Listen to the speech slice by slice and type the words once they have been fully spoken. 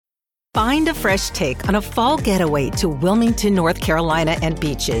Find a fresh take on a fall getaway to Wilmington, North Carolina and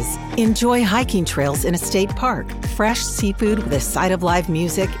beaches. Enjoy hiking trails in a state park, fresh seafood with a side of live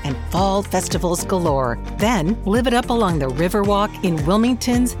music, and fall festivals galore. Then live it up along the Riverwalk in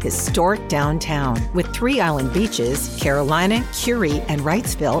Wilmington's historic downtown. With 3 island beaches, Carolina, Curie, and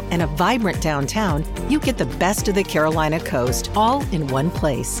Wrightsville, and a vibrant downtown, you get the best of the Carolina coast all in one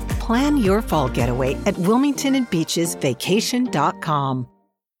place. Plan your fall getaway at WilmingtonandBeachesVacation.com.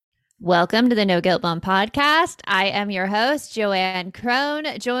 Welcome to the No Guilt Bum podcast. I am your host, Joanne Crone,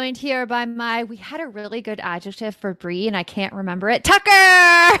 joined here by we had a really good adjective for Bree and I can't remember it. Tucker!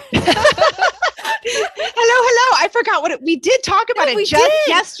 Hello. I forgot we did talk about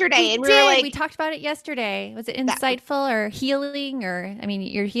yesterday. We talked about it yesterday. Was it insightful or healing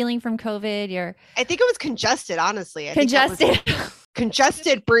you're healing from COVID. I think it was congested, honestly.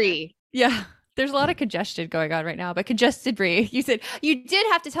 Congested Bree. Yeah. There's a lot of congestion going on right now, but congested Bree. You said you did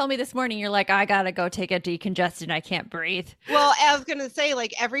have to tell me this morning. You're like, I gotta go take a decongestant. I can't breathe. Well, I was gonna say,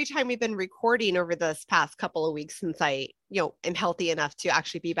 like, every time we've been recording over this past couple of weeks since I, am healthy enough to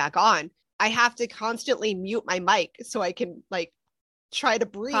actually be back on, I have to constantly mute my mic so I can try to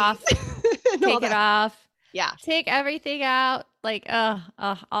breathe. Cough. Take it off. Yeah. Take everything out.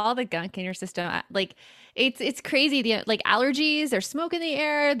 All the gunk in your system. It's crazy. The allergies, there's smoke in the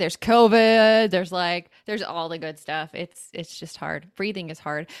air, there's COVID, there's all the good stuff. It's just hard. Breathing is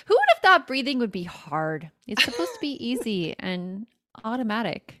hard. Who would have thought breathing would be hard? It's supposed to be easy and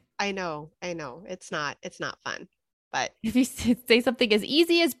automatic. I know. It's not fun. But if you say something as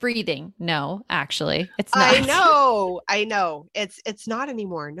easy as breathing, no, actually, it's not. I know. It's not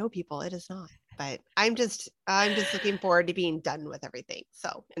anymore. No, people, it is not. But I'm just looking forward to being done with everything.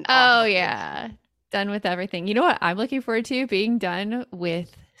 So. Yeah. Done with everything. You know what I'm looking forward to? Being done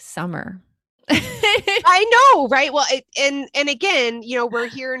with summer. I know, right? Well, and again, we're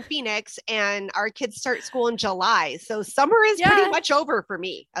here in Phoenix and our kids start school in July. So summer is pretty much over for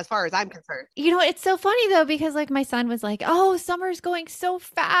me as far as I'm concerned. It's so funny though, because my son was like, oh, summer's going so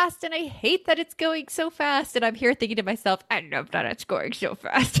fast and I hate that it's going so fast. And I'm here thinking to myself, I love that it's going so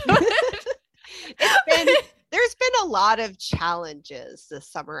fast. There's been a lot of challenges this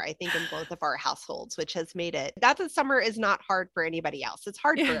summer, I think, in both of our households, which has made it that the summer is not hard for anybody else. It's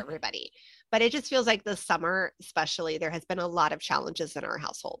hard for everybody. But it just feels like this summer, especially, there has been a lot of challenges in our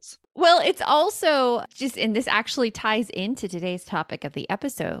households. Well, it's also and this actually ties into today's topic of the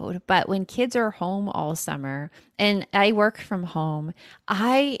episode, but when kids are home all summer and I work from home,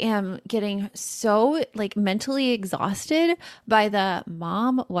 I am getting so mentally exhausted by the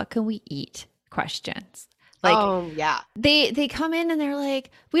mom, what can we eat questions. They come in and they're like,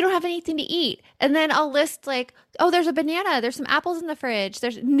 we don't have anything to eat. And then I'll list there's a banana, there's some apples in the fridge.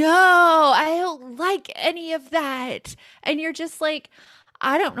 No, I don't like any of that. And you're just like,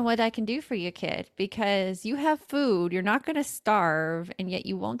 I don't know what I can do for you, kid, because you have food, you're not going to starve, and yet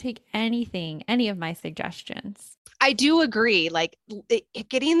you won't take any of my suggestions. I do agree.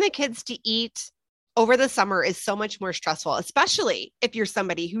 Getting the kids to eat over the summer is so much more stressful, especially if you're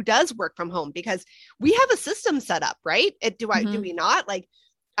somebody who does work from home, because we have a system set up, right? Do we not?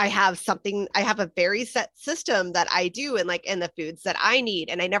 I have a very set system that I do and the foods that I need.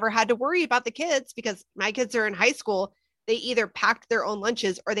 And I never had to worry about the kids because my kids are in high school. They either packed their own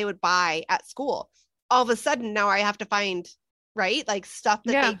lunches or they would buy at school. All of a sudden now I have to find, right? Stuff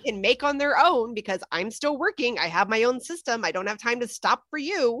that they can make on their own because I'm still working. I have my own system. I don't have time to stop for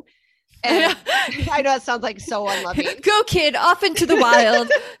you. And I know it sounds so unloving. Go, kid, off into the wild.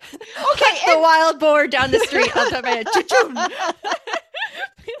 Okay. The wild boar down the street. Oh,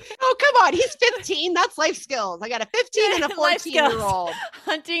 come on. He's 15. That's life skills. I got a 15 and a 14-year-old.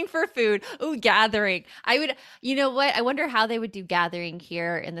 Hunting for food. Ooh, gathering. You know what? I wonder how they would do gathering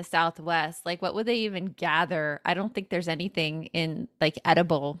here in the Southwest. What would they even gather? I don't think there's anything in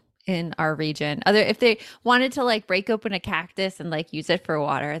edible in our region. If they wanted to break open a cactus and use it for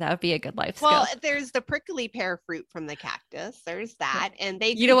water, that would be a good life skill. Well, there's the prickly pear fruit from the cactus. There's that. And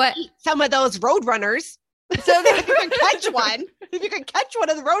they eat some of those roadrunners. So if you can catch one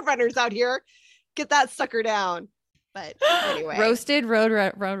of the roadrunners out here, get that sucker down. But anyway. Roasted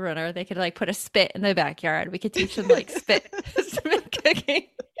roadrunner. They could put a spit in the backyard. We could teach them spit cooking.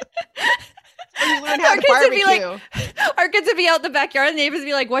 You learn how to barbecue. Our kids would be out in the backyard and the neighbors would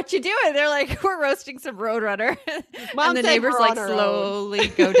be like, what you doing? They're like, we're roasting some roadrunner. And the neighbors slowly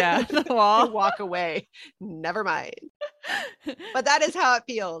go down the wall. Walk away. Never mind. But that is how it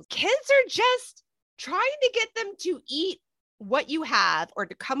feels. Kids are just trying to get them to eat what you have or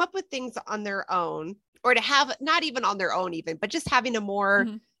to come up with things on their own or to have not even on their own even, but just having a more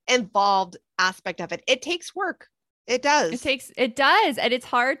involved aspect of it. It takes work. It does. It does. And it's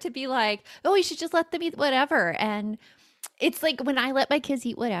hard to be like, oh, you should just let them eat whatever. And it's like when I let my kids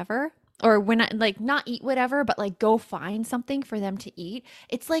eat whatever, or when I like not eat whatever, but like go find something for them to eat,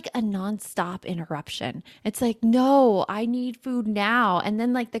 it's like a nonstop interruption. It's like, no, I need food now. And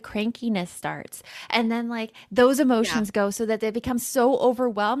then like the crankiness starts. And then like those emotions go so that they become so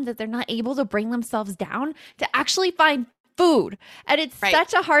overwhelmed that they're not able to bring themselves down to actually find food. And it's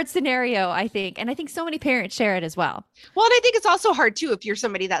such a hard scenario, I think. And I think so many parents share it as well. Well, and I think it's also hard too if you're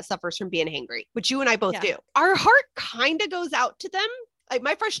somebody that suffers from being hangry, which you and I both do. Our heart kind of goes out to them. Like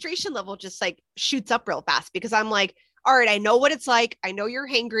my frustration level just like shoots up real fast because I'm like, all right, I know what it's like. I know you're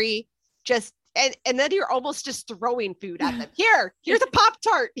hangry. Just and then you're almost just throwing food at them. Here's a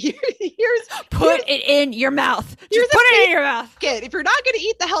Pop-Tart. Here's put it in your mouth. Just put it in your mouth. Kid, if you're not going to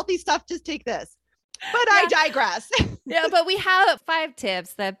eat the healthy stuff, just take this. But I digress. Yeah, but we have 5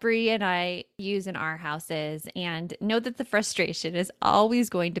 tips that Bree and I use in our houses, and know that the frustration is always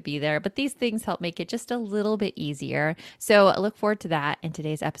going to be there, but these things help make it just a little bit easier. So I look forward to that in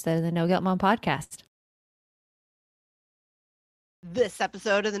today's episode of the No Guilt Mom podcast. This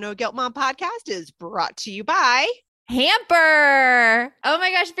episode of the No Guilt Mom podcast is brought to you by Hamper. Oh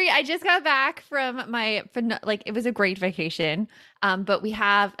my gosh, Bree, I just got back from it was a great vacation, but we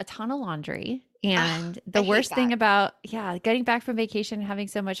have a ton of laundry. And the worst thing about, getting back from vacation and having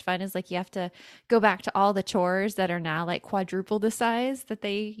so much fun is like you have to go back to all the chores that are now like quadruple the size that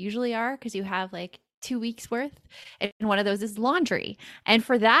they usually are because you have like 2 weeks worth. And one of those is laundry. And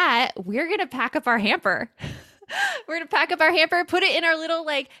for that, we're going to pack up our hamper. We're going to pack up our hamper, put it in our little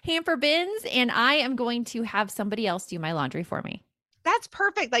like hamper bins, and I am going to have somebody else do my laundry for me. That's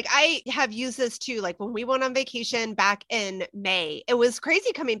perfect. Like I have used this too. Like when we went on vacation back in May, it was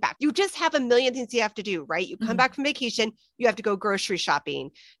crazy coming back. You just have a million things you have to do, right? You come back from vacation, you have to go grocery shopping.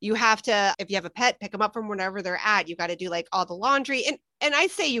 You have to, if you have a pet, pick them up from wherever they're at. You got to do like all the laundry. And I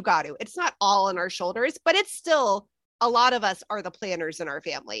say you got to, it's not all on our shoulders, but it's still, a lot of us are the planners in our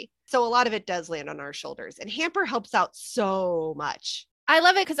family. So a lot of it does land on our shoulders, and Hamper helps out so much. I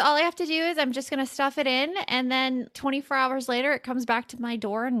love it because all I have to do is I'm just going to stuff it in, and then 24 hours later, it comes back to my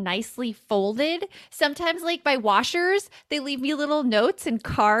door nicely folded. Sometimes like my washers, they leave me little notes and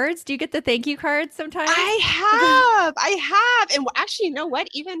cards. Do you get the thank you cards sometimes? I have. And actually, you know what?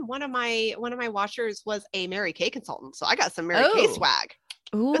 Even one of my washers was a Mary Kay consultant. So I got some Mary Kay swag.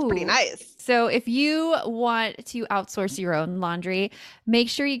 Ooh. That's pretty nice. So if you want to outsource your own laundry, make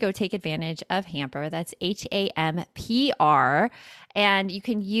sure you go take advantage of Hamper. That's HAMPR. And you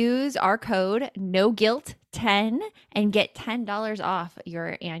can use our code NOGUILT10 and get $10 off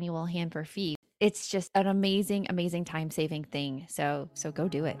your annual Hamper fee. It's just an amazing, amazing time-saving thing. So go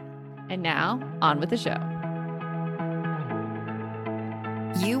do it. And now, on with the show.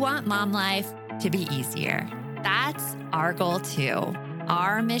 You want mom life to be easier. That's our goal too.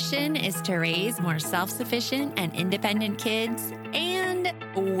 Our mission is to raise more self-sufficient and independent kids, and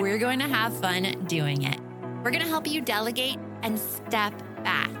we're going to have fun doing it. We're going to help you delegate and step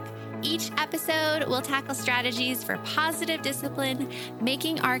back. Each episode will tackle strategies for positive discipline,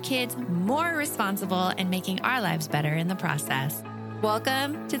 making our kids more responsible and making our lives better in the process.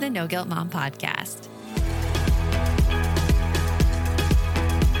 Welcome to the No Guilt Mom podcast.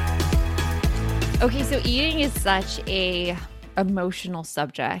 Okay, so eating is such a emotional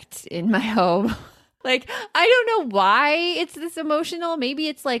subject in my home. Like, I don't know why it's this emotional. Maybe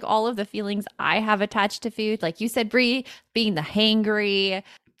it's like all of the feelings I have attached to food. Like you said, Bree, being the hangry,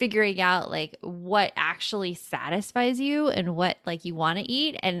 figuring out like what actually satisfies you and what like you want to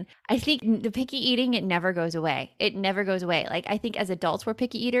eat. And I think the picky eating, it never goes away. It never goes away. Like I think as adults, we're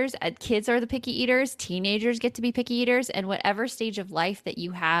picky eaters. Kids are the picky eaters. Teenagers get to be picky eaters. And whatever stage of life that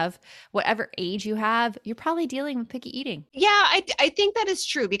you have, whatever age you have, you're probably dealing with picky eating. Yeah, I think that is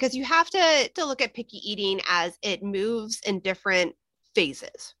true because you have to look at picky eating as it moves in different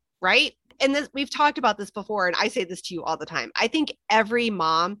phases, right? And this, we've talked about this before, and I say this to you all the time. I think every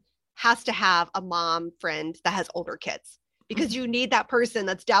mom has to have a mom friend that has older kids because you need that person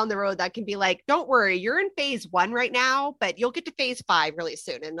that's down the road that can be like, don't worry, you're in phase 1 right now, but you'll get to phase 5 really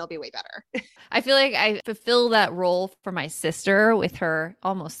soon and they'll be way better. I feel like I fulfill that role for my sister with her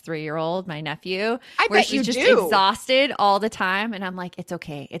almost 3-year-old, my nephew, where she's just exhausted all the time. And I'm like, it's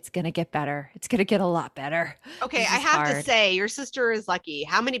okay. It's going to get better. It's going to get a lot better. Okay. I have to say your sister is lucky.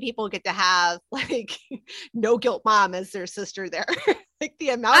 How many people get to have like No Guilt Mom as their sister there? Like the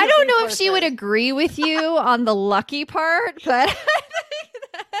amount I don't know if she would agree with you on the lucky part, but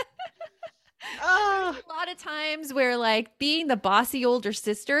a lot of times where like being the bossy older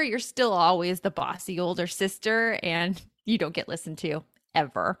sister, you're still always the bossy older sister and you don't get listened to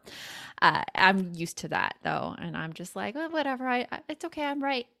ever. I'm used to that though. And I'm just like, oh, whatever. It's okay. I'm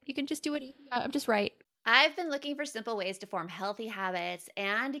right. You can just do it. I'm just right. I've been looking for simple ways to form healthy habits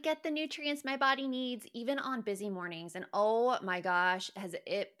and get the nutrients my body needs, even on busy mornings. And oh my gosh, has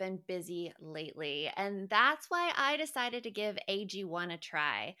it been busy lately. And that's why I decided to give AG1 a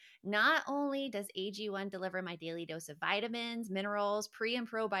try. Not only does AG1 deliver my daily dose of vitamins, minerals, pre and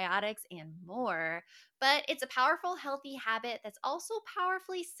probiotics, and more, but it's a powerful, healthy habit that's also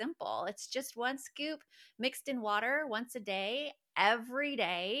powerfully simple. It's just one scoop mixed in water once a day, every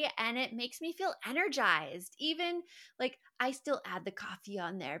day, and it makes me feel energized. Even like I still add the coffee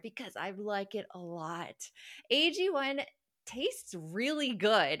on there because I like it a lot. AG1 tastes really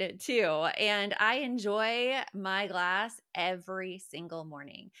good too, and I enjoy my glass every single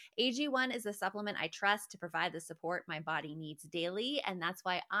morning. AG1 is a supplement I trust to provide the support my body needs daily, and that's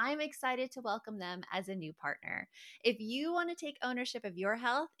why I'm excited to welcome them as a new partner. If you want to take ownership of your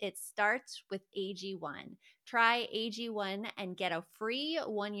health, it starts with AG1. Try AG1 and get a free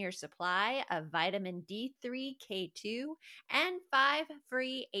 1-year supply of vitamin D3, K2, and 5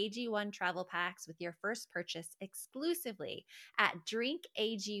 free AG1 travel packs with your first purchase exclusively at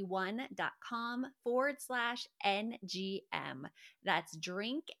drinkag1.com/NGM. That's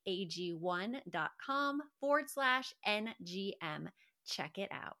drinkag1.com/NGM. Check it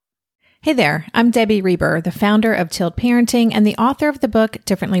out. Hey there, I'm Debbie Reber, the founder of Tilt Parenting and the author of the book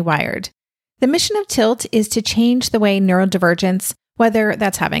Differently Wired. The mission of Tilt is to change the way neurodivergence, whether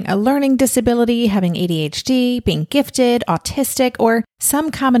that's having a learning disability, having ADHD, being gifted, autistic, or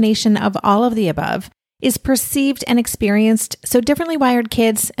some combination of all of the above, is perceived and experienced so differently wired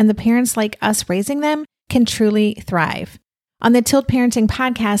kids and the parents like us raising them can truly thrive. On the Tilt Parenting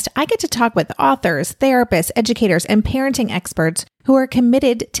podcast, I get to talk with authors, therapists, educators, and parenting experts who are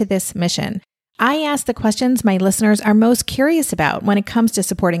committed to this mission. I ask the questions my listeners are most curious about when it comes to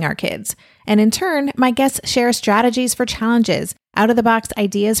supporting our kids. And in turn, my guests share strategies for challenges, out-of-the-box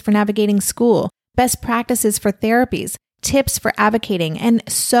ideas for navigating school, best practices for therapies, tips for advocating, and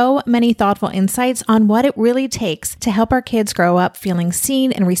so many thoughtful insights on what it really takes to help our kids grow up feeling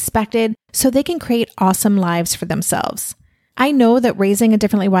seen and respected so they can create awesome lives for themselves. I know that raising a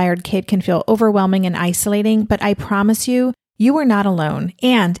differently wired kid can feel overwhelming and isolating, but I promise you, you are not alone,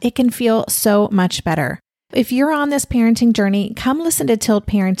 and it can feel so much better. If you're on this parenting journey, come listen to Tilt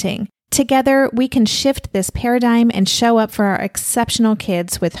Parenting. Together, we can shift this paradigm and show up for our exceptional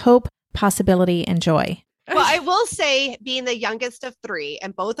kids with hope, possibility, and joy. Well, I will say, being the youngest of 3,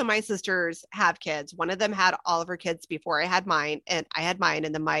 and both of my sisters have kids. One of them had all of her kids before I had mine, and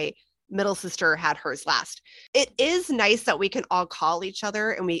then my middle sister had hers last. It is nice that we can all call each other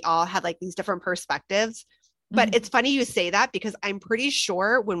and we all have like these different perspectives. But it's funny you say that because I'm pretty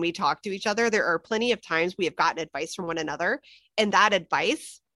sure when we talk to each other, there are plenty of times we have gotten advice from one another. And that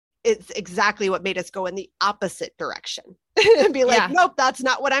advice is exactly what made us go in the opposite direction and be like, nope, that's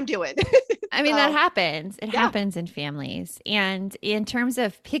not what I'm doing. I mean, that happens. It happens in families. And in terms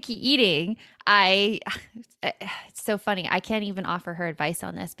of picky eating, it's so funny. I can't even offer her advice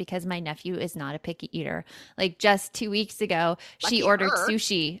on this because my nephew is not a picky eater. Like just 2 weeks ago, she ordered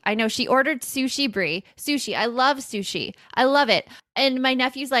sushi. I know she ordered sushi, Brie. Sushi. I love sushi. I love it. And my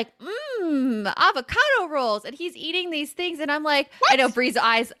nephew's like, avocado rolls. And he's eating these things. And I'm like, what? I know Brie's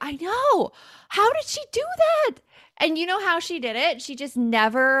eyes. I know. How did she do that? And you know how she did it? She just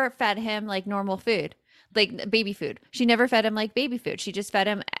never fed him like normal food, like baby food. She never fed him like baby food. She just fed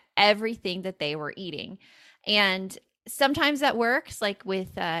him everything that they were eating. And sometimes that works. Like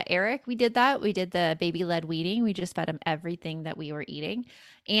with Eric, we did that. We did the baby-led weaning. We just fed him everything that we were eating.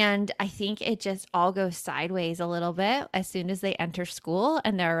 And I think it just all goes sideways a little bit as soon as they enter school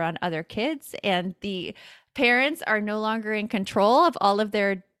and they're around other kids. And the parents are no longer in control of all of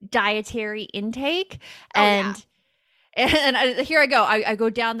their dietary intake. And here I go. I go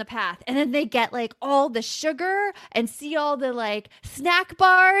down the path, and then they get like all the sugar and see all the like snack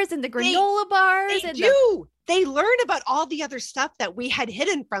bars and the granola bars. They learn about all the other stuff that we had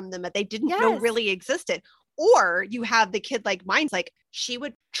hidden from them that they didn't know really existed. Or you have the kid like mine's like she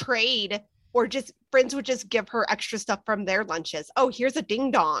would trade, or just friends would just give her extra stuff from their lunches. Oh, here's a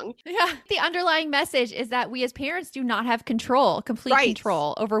ding dong. Yeah. The underlying message is that we as parents do not have complete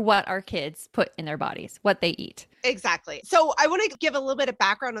control over what our kids put in their bodies, what they eat. Exactly. So I want to give a little bit of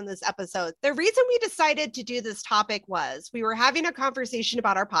background on this episode. The reason we decided to do this topic was we were having a conversation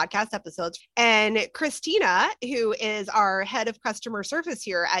about our podcast episodes, and Christina, who is our head of customer service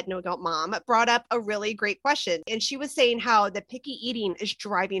here at No Guilt Mom, brought up a really great question. And she was saying how the picky eating is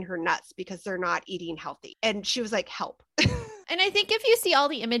driving her nuts because they're not eating healthy. And she was like, help. And I think if you see all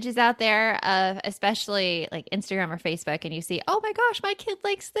the images out there of especially like Instagram or Facebook and you see, oh my gosh, my kid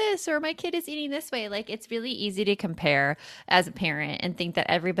likes this or my kid is eating this way, like it's really easy to compare as a parent and think that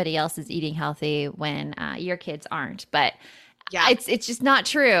everybody else is eating healthy when your kids aren't. But Yeah. it's just not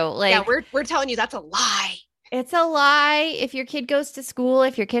true. Like Yeah, we're telling you that's a lie. it's a lie. If your kid goes to school,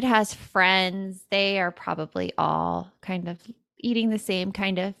 if your kid has friends, they are probably all kind of eating the same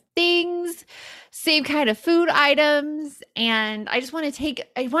kind of things, same kind of food items. And I want to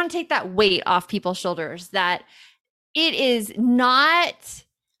take that weight off people's shoulders that it is not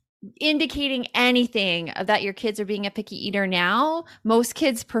indicating anything that your kids are being a picky eater now. Most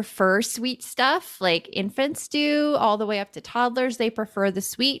kids prefer sweet stuff, like infants do, all the way up to toddlers. They prefer the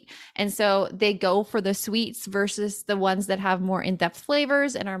sweet. And so they go for the sweets versus the ones that have more in-depth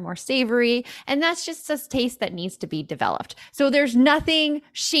flavors and are more savory. And that's just a taste that needs to be developed. So there's nothing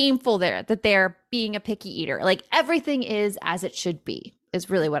shameful there that they're being a picky eater. Like everything is as it should be, is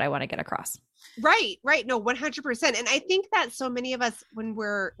really what I want to get across. Right. No, 100%. And I think that so many of us, when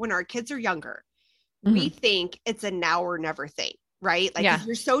our kids are younger, we think it's a now or never thing, right? Like if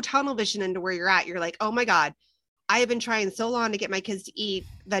you're so tunnel vision into where you're at, you're like, oh my God, I have been trying so long to get my kids to eat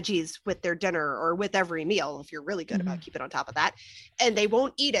veggies with their dinner or with every meal, if you're really good about keeping on top of that, and they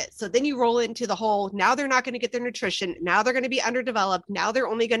won't eat it. So then you roll into the whole, now they're not going to get their nutrition. Now they're going to be underdeveloped. Now they're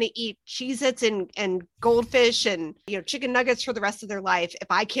only going to eat Cheez-Its and goldfish and, chicken nuggets for the rest of their life. If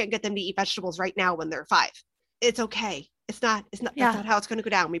I can't get them to eat vegetables right now when they're 5, it's okay. It's not, that's not how it's going to go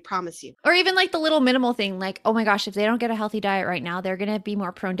down. We promise you. Or even like the little minimal thing, like, oh my gosh, if they don't get a healthy diet right now, they're going to be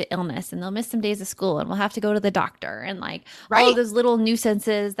more prone to illness and they'll miss some days of school and we'll have to go to the doctor and like all of those little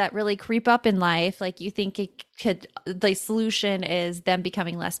nuisances that really creep up in life. Like you think the solution is them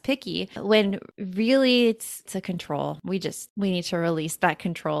becoming less picky when really it's a control. We need to release that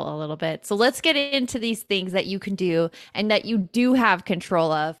control a little bit. So let's get into these things that you can do and that you do have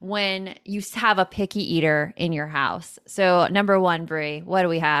control of when you have a picky eater in your house. So number 1, Brie, what do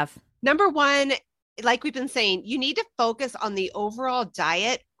we have? Number 1, like we've been saying, you need to focus on the overall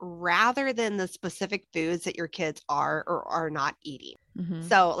diet rather than the specific foods that your kids are or are not eating.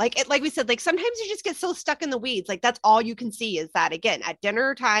 So like we said, like sometimes you just get so stuck in the weeds. Like that's all you can see is that, again, at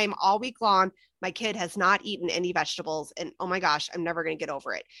dinner time all week long, my kid has not eaten any vegetables and oh my gosh, I'm never going to get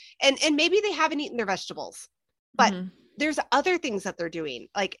over it. And maybe they haven't eaten their vegetables, but there's other things that they're doing,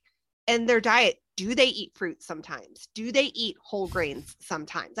 like in their diet. Do they eat fruit sometimes? Do they eat whole grains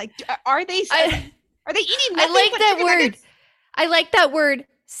sometimes? Like, are they eating nothing? I like that word. Nuggets? I like that word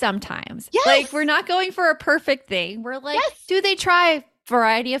sometimes. Yes. Like we're not going for a perfect thing. We're like, do they try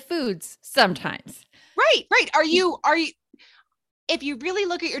variety of foods sometimes? Right. Are you, if you really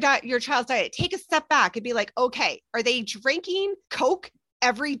look at your child's diet, take a step back and be like, okay, are they drinking Coke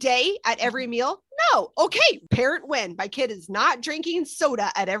every day at every meal? No. Okay. Parent win. My kid is not drinking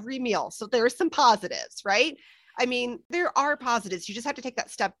soda at every meal. So there's some positives, right? I mean, there are positives. You just have to take that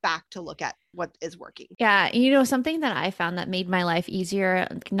step back to look at what is working. Yeah. Something that I found that made my life easier,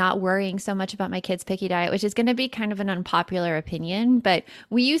 not worrying so much about my kids' picky diet, which is going to be kind of an unpopular opinion, but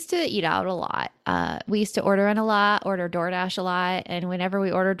we used to eat out a lot. We used to order DoorDash a lot. And whenever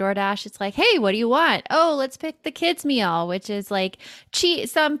we order DoorDash, it's like, hey, what do you want? Oh, let's pick the kids' meal, which is like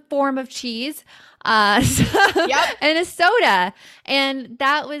cheese, some form of cheese. And a soda. And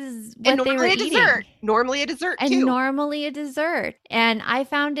that was what they were eating. Normally a dessert too. And normally a dessert. And I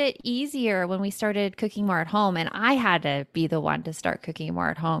found it easier when we started cooking more at home. And I had to be the one to start cooking more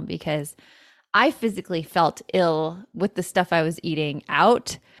at home because I physically felt ill with the stuff I was eating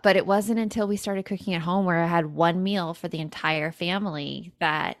out. But it wasn't until we started cooking at home where I had one meal for the entire family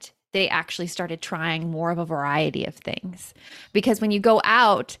that they actually started trying more of a variety of things. Because when you go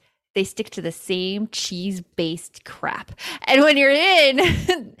out, they stick to the same cheese-based crap. And when you're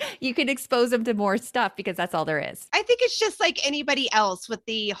in, you can expose them to more stuff because that's all there is. I think it's just like anybody else with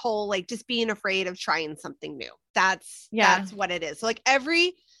the whole, like just being afraid of trying something new. That's what it is. So like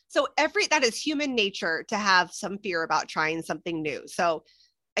that is human nature to have some fear about trying something new. So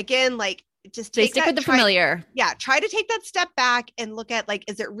again, like just stick with the familiar. Yeah. Try to take that step back and look at like,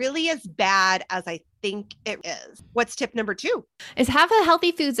 is it really as bad as I think it is? What's tip number 2? Is have the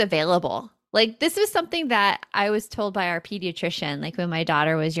healthy foods available. Like this was something that I was told by our pediatrician, like when my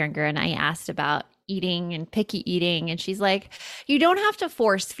daughter was younger and I asked about eating and picky eating. And she's like, you don't have to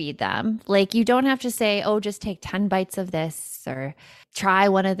force feed them. Like you don't have to say, oh, just take 10 bites of this or try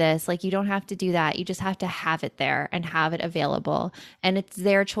one of this. Like you don't have to do that. You just have to have it there and have it available. And it's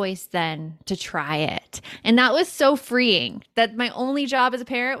their choice then to try it. And that was so freeing that my only job as a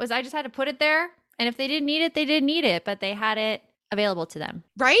parent was I just had to put it there. And if they didn't need it, they didn't need it, but they had it available to them.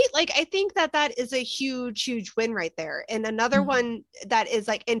 Right? Like, I think that is a huge, huge win right there. And another one that is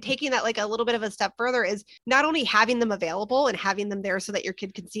like, and taking that like a little bit of a step further is not only having them available and having them there so that your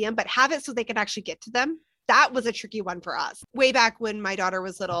kid can see them, but have it so they can actually get to them. That was a tricky one for us. Way back when my daughter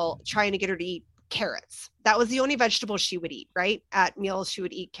was little, trying to get her to eat carrots. That was the only vegetable she would eat, right? At meals, she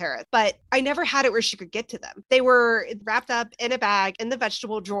would eat carrots, but I never had it where she could get to them. They were wrapped up in a bag in the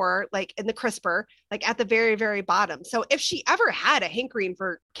vegetable drawer, like in the crisper, like at the very, very bottom. So if she ever had a hankering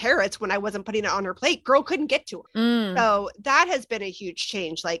for carrots when I wasn't putting it on her plate, girl couldn't get to her. So that has been a huge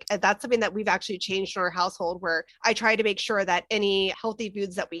change. Like, that's something that we've actually changed in our household, where I try to make sure that any healthy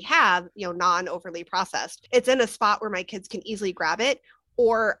foods that we have, non-overly processed, it's in a spot where my kids can easily grab it.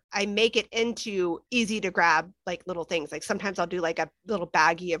 Or I make it into easy to grab, like little things. Like sometimes I'll do like a little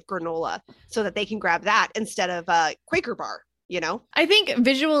baggie of granola so that they can grab that instead of a Quaker bar, I think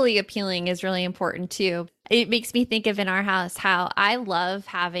visually appealing is really important too. It makes me think of in our house how I love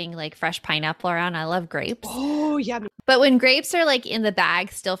having like fresh pineapple around. I love grapes. Oh, yeah. But when grapes are like in the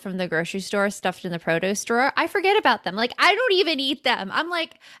bag still from the grocery store, stuffed in the produce drawer, I forget about them. Like, I don't even eat them. I'm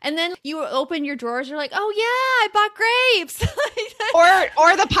like, and then you open your drawers, you're like, oh yeah, I bought grapes.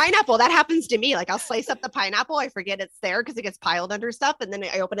 or the pineapple. That happens to me. Like, I'll slice up the pineapple. I forget it's there because it gets piled under stuff. And then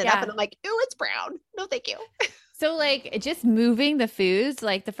I open it up and I'm like, ooh, it's brown. No, thank you. So like just moving the foods,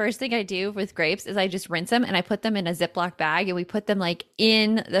 like the first thing I do with grapes is I just rinse them and I put them in a Ziploc bag and we put them like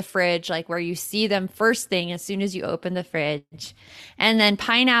in the fridge, like where you see them first thing as soon as you open the fridge. And then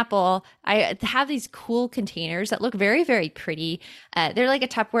pineapple, I have these cool containers that look very, very pretty. They're like a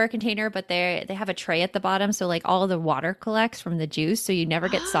Tupperware container, but they have a tray at the bottom. So like all the water collects from the juice. So you never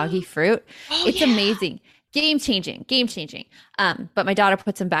get soggy fruit. It's amazing. Game changing. But my daughter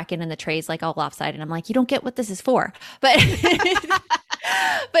puts them back in the trays like all lopsided. And I'm like, you don't get what this is for. But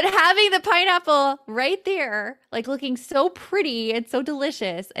but having the pineapple right there, like looking so pretty and so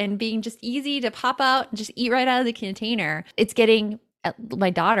delicious and being just easy to pop out and just eat right out of the container, it's getting my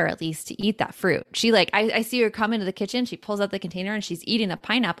daughter at least to eat that fruit. She like, I see her come into the kitchen, she pulls out the container and she's eating the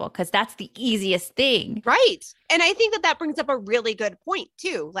pineapple because that's the easiest thing. Right. And I think that brings up a really good point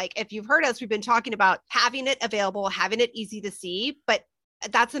too. Like, if you've heard us, we've been talking about having it available, having it easy to see, but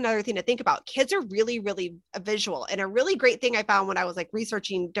that's another thing to think about. Kids are really, really visual. And a really great thing I found when I was like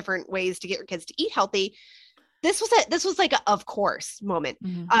researching different ways to get your kids to eat healthy, this was like a of course moment.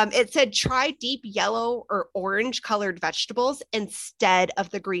 It said try deep yellow or orange colored vegetables instead of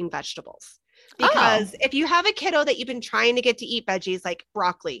the green vegetables. Because if you have a kiddo that you've been trying to get to eat veggies, like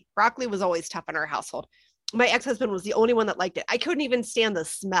broccoli was always tough in our household. My ex-husband was the only one that liked it. I couldn't even stand the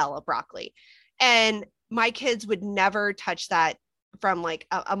smell of broccoli. And my kids would never touch that from like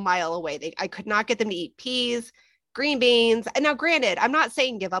a mile away. I could not get them to eat peas, green beans. And now granted, I'm not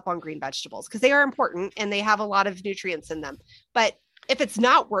saying give up on green vegetables because they are important and they have a lot of nutrients in them. But if it's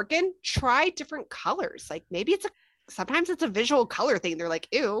not working, try different colors. Like maybe sometimes it's a visual color thing. They're like,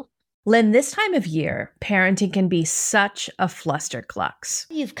 ew. Lynn, this time of year, parenting can be such a flusterclux.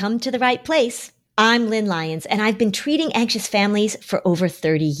 You've come to the right place. I'm Lynn Lyons, and I've been treating anxious families for over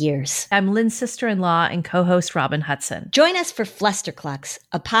 30 years. I'm Lynn's sister-in-law and co-host Robin Hudson. Join us for Flusterclux,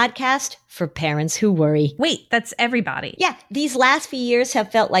 a podcast for parents who worry. Wait, that's everybody. Yeah, these last few years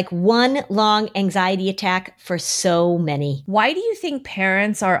have felt like one long anxiety attack for so many. Why do you think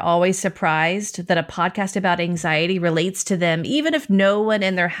parents are always surprised that a podcast about anxiety relates to them, even if no one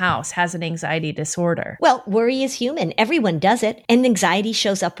in their house has an anxiety disorder? Well, worry is human. Everyone does it. And anxiety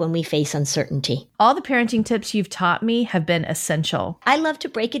shows up when we face uncertainty. All the parenting tips you've taught me have been essential. I love to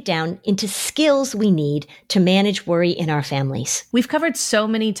break it down into skills we need to manage worry in our families. We've covered so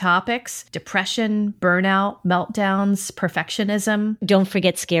many topics: depression, burnout, meltdowns, perfectionism. Don't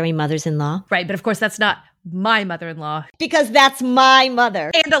forget scary mothers-in-law. Right, but of course that's not my mother-in-law. Because that's my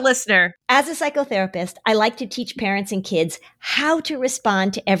mother. And a listener. As a psychotherapist, I like to teach parents and kids how to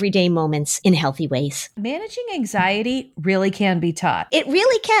respond to everyday moments in healthy ways. Managing anxiety really can be taught. It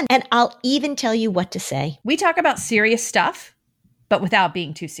really can. And I'll even tell you what to say. We talk about serious stuff, but without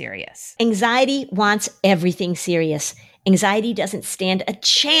being too serious. Anxiety wants everything serious. Anxiety doesn't stand a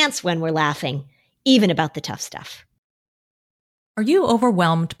chance when we're laughing, even about the tough stuff. Are you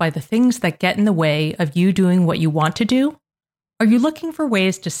overwhelmed by the things that get in the way of you doing what you want to do? Are you looking for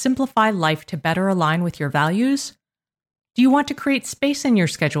ways to simplify life to better align with your values? Do you want to create space in your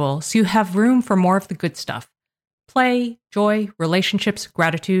schedule so you have room for more of the good stuff? Play, joy, relationships,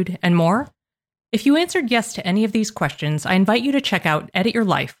 gratitude, and more? If you answered yes to any of these questions, I invite you to check out Edit Your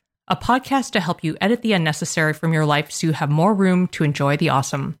Life, a podcast to help you edit the unnecessary from your life so you have more room to enjoy the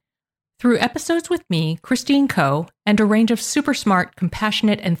awesome. Through episodes with me, Christine Coe, and a range of super smart,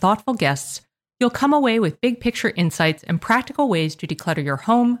 compassionate, and thoughtful guests, You'll come away with big picture insights and practical ways to declutter your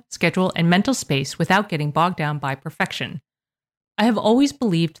home, schedule, and mental space without getting bogged down by perfection. I have always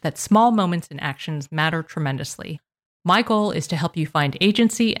believed that small moments and actions matter tremendously. My goal is to help you find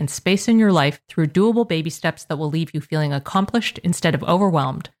agency and space in your life through doable baby steps that will leave you feeling accomplished instead of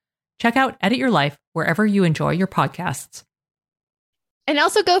overwhelmed. Check out Edit Your Life wherever you enjoy your podcasts. And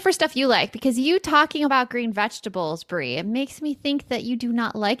also go for stuff you like, because you talking about green vegetables, Brie, it makes me think that you do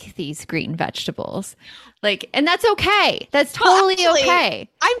not like these green vegetables. And that's okay. That's totally okay.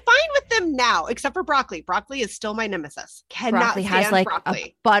 I'm fine with them now, except for broccoli. Broccoli is still my nemesis. Cannot broccoli has stand broccoli.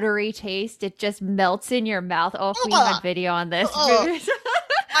 A buttery taste. It just melts in your mouth. Oh, if we had video on this. I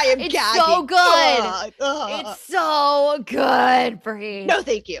am it's gagging. So good. It's so good, Brie. No,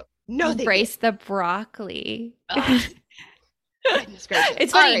 thank you. No, thank Embrace the broccoli. Goodness gracious.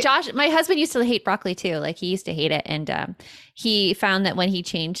 It's funny, right. Josh, my husband used to hate broccoli too. He used to hate it. And he found that when he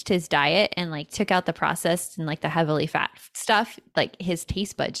changed his diet and took out the processed and the heavily fat stuff, his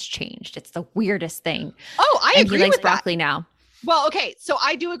taste buds changed. It's the weirdest thing. Oh, I agree with that. He likes broccoli now. Well, okay. So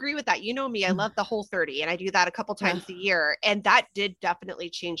I do agree with that. You know me, I love the Whole30 and I do that a couple times a year. And that did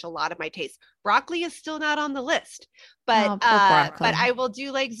definitely change a lot of my taste. Broccoli is still not on the list, but I will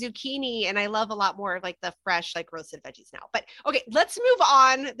do zucchini, and I love a lot more of the fresh, roasted veggies now. But okay, let's move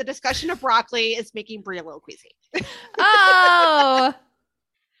on. The discussion of broccoli is making Brie a little queasy. Oh,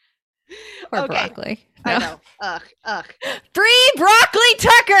 poor okay. Broccoli. No. I know. Ugh. Brie broccoli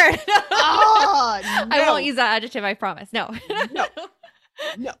Tucker. Oh, no. I won't use that adjective. I promise. No.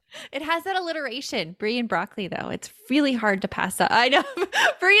 No. It has that alliteration. Brie and broccoli, though. It's really hard to pass up. I know.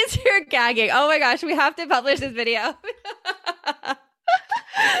 Brie is here gagging. Oh my gosh, we have to publish this video.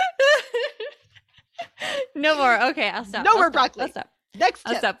 No more. Okay, I'll stop. No more broccoli. I'll stop. Next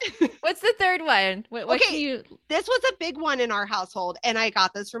tip. I'll stop. What's the third one? This was a big one in our household, and I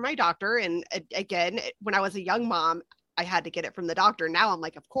got this from my doctor. And again, when I was a young mom, I had to get it from the doctor. Now I'm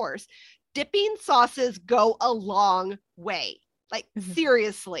of course, dipping sauces go a long way.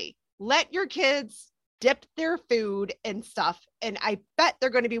 Seriously, let your kids dip their food and stuff, and I bet they're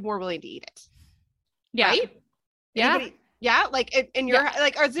going to be more willing to eat it. Yeah. Right? Yeah. Anybody, yeah. In your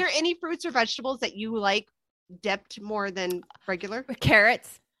are there any fruits or vegetables that you like dipped more than regular?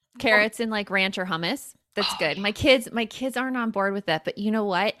 Carrots and ranch or hummus. That's good. My kids aren't on board with that, but you know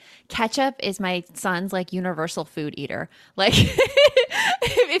what? Ketchup is my son's universal food eater.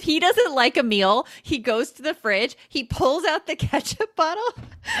 If he doesn't like a meal, he goes to the fridge, he pulls out the ketchup bottle,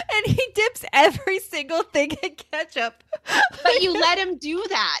 and he dips every single thing in ketchup. But you let him do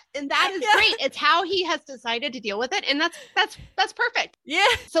that, and that is great. It's how he has decided to deal with it, and that's perfect. Yeah.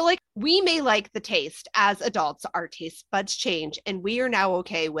 So we may like the taste as adults, our taste buds change, and we are now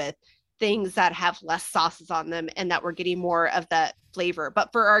okay with things that have less sauces on them and that we're getting more of that flavor.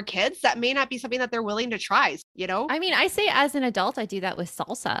 But for our kids, that may not be something that they're willing to try, I mean, I say as an adult, I do that with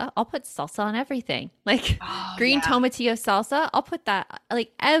salsa. I'll put salsa on everything. Green tomatillo salsa. I'll put that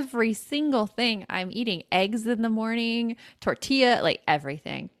every single thing I'm eating. Eggs in the morning, tortilla,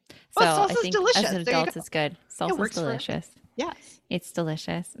 everything. So I think delicious. As an adult, it's good. Salsa's delicious. Yes. It's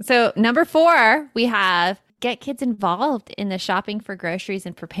delicious. So number 4, we have get kids involved in the shopping for groceries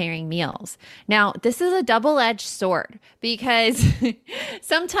and preparing meals. Now, this is a double-edged sword because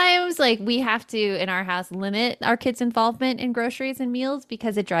sometimes we have to, in our house, limit our kids' involvement in groceries and meals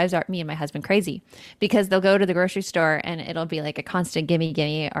because it drives me and my husband crazy, because they'll go to the grocery store and it'll be a constant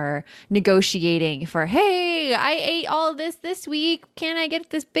gimme or negotiating for, hey, I ate all of this week. Can I get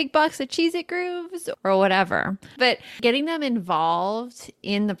this big box of Cheez-It Grooves or whatever? But getting them involved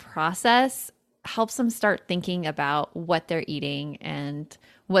in the process helps them start thinking about what they're eating and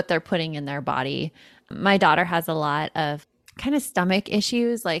what they're putting in their body. My daughter has a lot of kind of stomach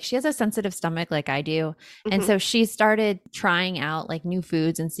issues. She has a sensitive stomach like I do. Mm-hmm. And so she started trying out new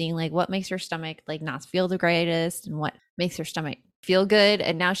foods and seeing what makes her stomach not feel the greatest and what makes her stomach feel good.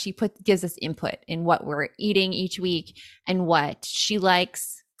 And now she gives us input in what we're eating each week and what she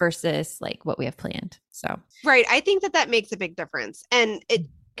likes versus what we have planned. So, right. I think that makes a big difference. And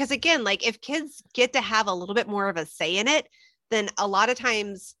because again, if kids get to have a little bit more of a say in it, then a lot of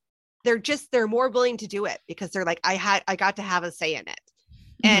times they're more willing to do it because they're I got to have a say in it.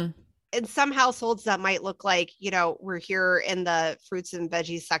 Mm-hmm. And in some households that might look we're here in the fruits and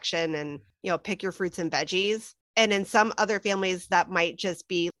veggies section and, pick your fruits and veggies. And in some other families that might just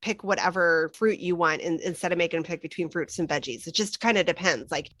be pick whatever fruit you want instead of making them pick between fruits and veggies. It just kind of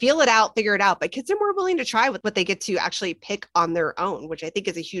depends. Feel it out, figure it out. But kids are more willing to try with what they get to actually pick on their own, which I think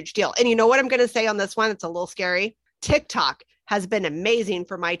is a huge deal. And you know what I'm going to say on this one? It's a little scary. TikTok has been amazing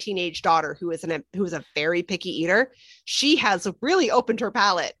for my teenage daughter who is a very picky eater. She has really opened her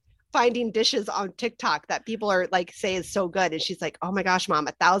palate finding dishes on TikTok that people are like, say is so good. And she's like, oh my gosh, mom,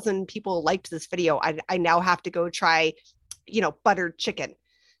 1,000 people liked this video. I now have to go try, buttered chicken,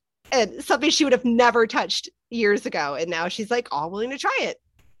 and something she would have never touched years ago. And now she's like all willing to try it.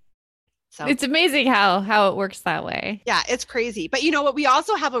 So it's amazing how it works that way. Yeah, it's crazy. But you know what? We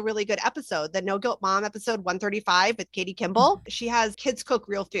also have a really good episode, the No Guilt Mom episode 135 with Katie Kimball. She has kids cook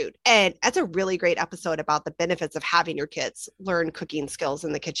real food. And that's a really great episode about the benefits of having your kids learn cooking skills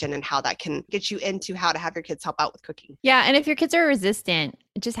in the kitchen and how that can get you into how to have your kids help out with cooking. Yeah. And if your kids are resistant,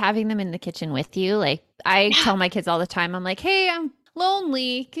 just having them in the kitchen with you, like I tell my kids all the time, I'm like, hey, I'm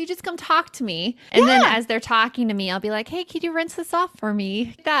lonely. Can you just come talk to me? And then as they're talking to me, I'll be like, hey, can you rinse this off for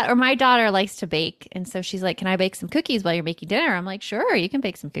me? Or my daughter likes to bake. And so she's like, can I bake some cookies while you're making dinner? I'm like, sure, you can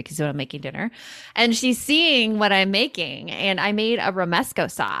bake some cookies while I'm making dinner. And she's seeing what I'm making. And I made a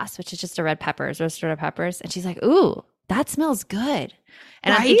romesco sauce, which is just roasted red peppers. And she's like, ooh, that smells good.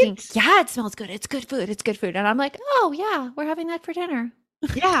 And I'm thinking, yeah, it smells good. It's good food. It's good food. And I'm like, oh yeah, we're having that for dinner.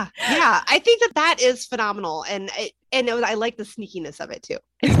 Yeah. I think that is phenomenal. And I like the sneakiness of it too.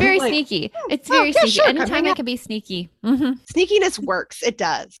 It's very sneaky. It's very sneaky. Sure, anytime I can be sneaky. Mm-hmm. Sneakiness works. It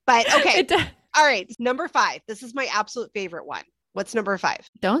does. But okay. All right. Number 5. This is my absolute favorite one. What's number 5?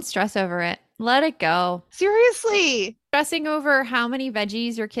 Don't stress over it. Let it go. Seriously. Stressing over how many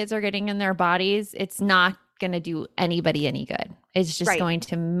veggies your kids are getting in their bodies, it's not going to do anybody any good. It's just going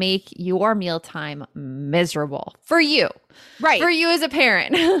to make your mealtime miserable for you. Right. For you as a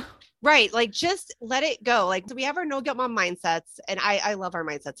parent. Right. Like just let it go. Like we have our No Guilt Mom mindsets, and I love our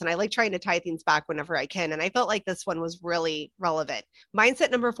mindsets, and I like trying to tie things back whenever I can. And I felt like this one was really relevant.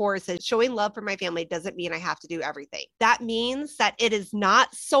 Mindset number 4 says, showing love for my family doesn't mean I have to do everything. That means that it is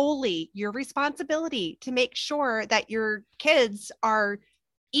not solely your responsibility to make sure that your kids are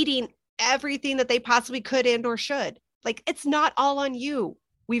eating everything that they possibly could and or should. Like it's not all on you.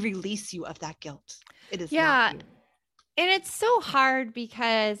 We release you of that guilt. It is not you. And it's so hard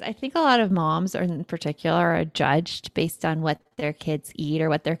because I think a lot of moms in particular are judged based on what their kids eat or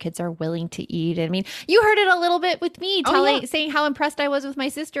what their kids are willing to eat. I mean, you heard it a little bit with me saying how impressed I was with my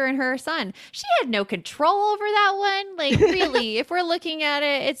sister and her son. She had no control over that one. Like really, if we're looking at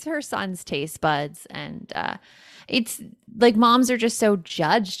it, it's her son's taste buds. And it's like moms are just so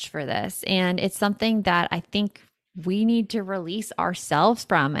judged for this. And it's something that I think we need to release ourselves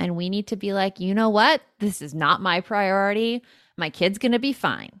from. And we need to be like, you know what? This is not my priority. My kid's going to be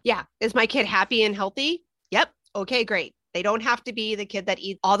fine. Yeah. Is my kid happy and healthy? Yep. Okay, great. They don't have to be the kid that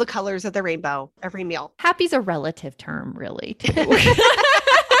eats all the colors of the rainbow every meal. Happy's a relative term, really, too.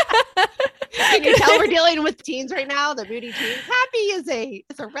 Can you tell we're dealing with teens right now? The moody teens. Happy is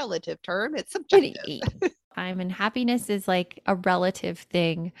a relative term. It's subjective. And happiness is like a relative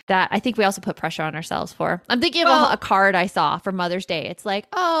thing that I think we also put pressure on ourselves for. I'm thinking of a card I saw for Mother's Day. It's like,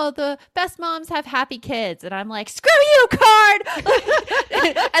 oh, the best moms have happy kids. And I'm like, screw you, card.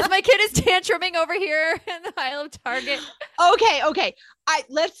 As my kid is tantruming over here in the aisle of Target. Okay.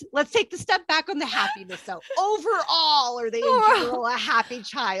 Let's take the step back on the happiness. So overall, are they in general a happy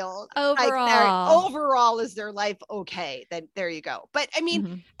child? Overall, is their life okay? Then there you go. But I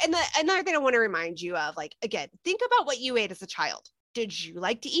mean, and another thing I want to remind you of, like, again, think about what you ate as a child. Did you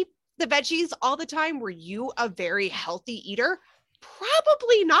like to eat the veggies all the time? Were you a very healthy eater?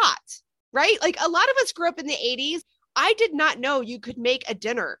 Probably not, right? Like a lot of us grew up in the 80s. I did not know you could make a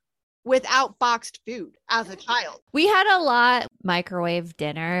dinner without boxed food as a child. We had a lot microwave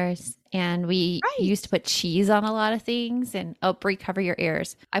dinners, and we used to put cheese on a lot of things. And Brie, cover your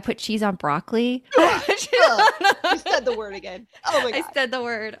ears. I put cheese on broccoli. You said the word again. Oh my God. I said the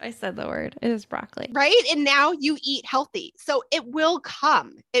word. It is broccoli. Right? And now you eat healthy. So it will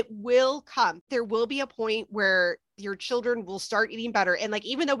come. There will be a point where your children will start eating better. And like,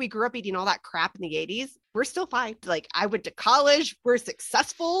 even though we grew up eating all that crap in the 80s, we're still fine. Like I went to college, we're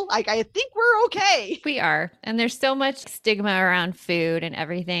successful. Like I think we're okay. We are. And there's so much stigma around food and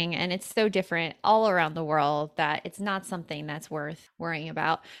everything. And it's so different all around the world that it's not something that's worth worrying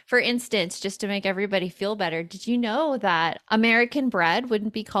about. For instance, just to make everybody feel better, did you know that American bread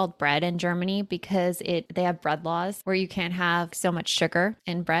wouldn't be called bread in Germany because they have bread laws where you can't have so much sugar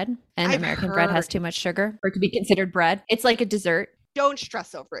in bread, and American bread has too much sugar for it to be considered bread? It's like a dessert. Don't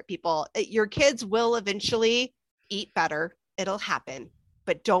stress over it, people. Your kids will eventually eat better. It'll happen,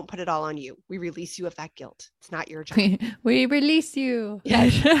 but don't put it all on you. We release you of that guilt. It's not your job. We release you.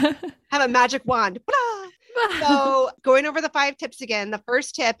 Yes. Have a magic wand. So going over the 5 tips again, the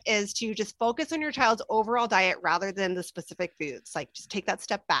first tip is to just focus on your child's overall diet rather than the specific foods. Like just take that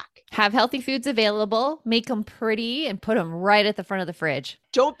step back. Have healthy foods available, make them pretty, and put them right at the front of the fridge.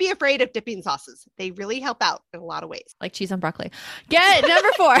 Don't be afraid of dipping sauces. They really help out in a lot of ways. Like cheese on broccoli.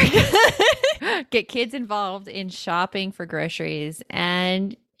 Number 4. Get kids involved in shopping for groceries,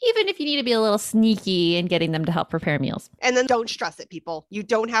 and even if you need to be a little sneaky in getting them to help prepare meals. And then don't stress it, people. You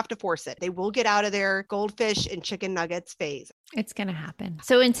don't have to force it. They will get out of their goldfish and chicken nuggets phase. It's going to happen.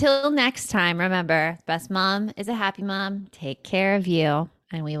 So until next time, remember, best mom is a happy mom. Take care of you,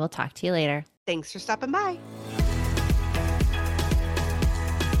 and we will talk to you later. Thanks for stopping by.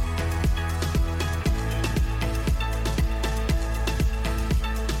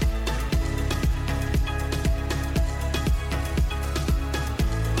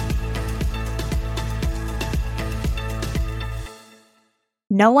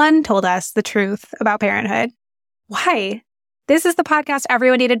 No one told us the truth about parenthood. Why? This is the podcast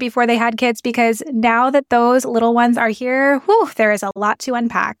everyone needed before they had kids, because now that those little ones are here, there is a lot to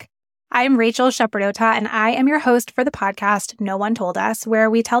unpack. I'm Rachel Shepardota, and I am your host for the podcast No One Told Us, where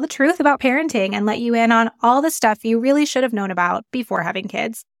we tell the truth about parenting and let you in on all the stuff you really should have known about before having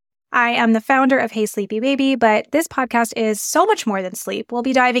kids. I am the founder of Hey Sleepy Baby, but this podcast is so much more than sleep. We'll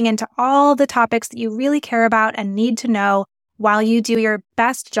be diving into all the topics that you really care about and need to know while you do your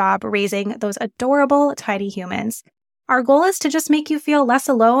best job raising those adorable, tiny humans. Our goal is to just make you feel less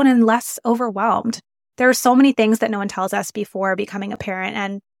alone and less overwhelmed. There are so many things that no one tells us before becoming a parent,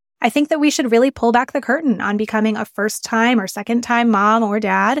 and I think that we should really pull back the curtain on becoming a first-time or second-time mom or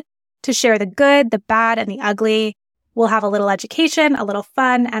dad to share the good, the bad, and the ugly. We'll have a little education, a little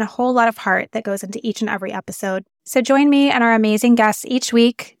fun, and a whole lot of heart that goes into each and every episode. So join me and our amazing guests each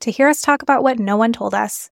week to hear us talk about what no one told us.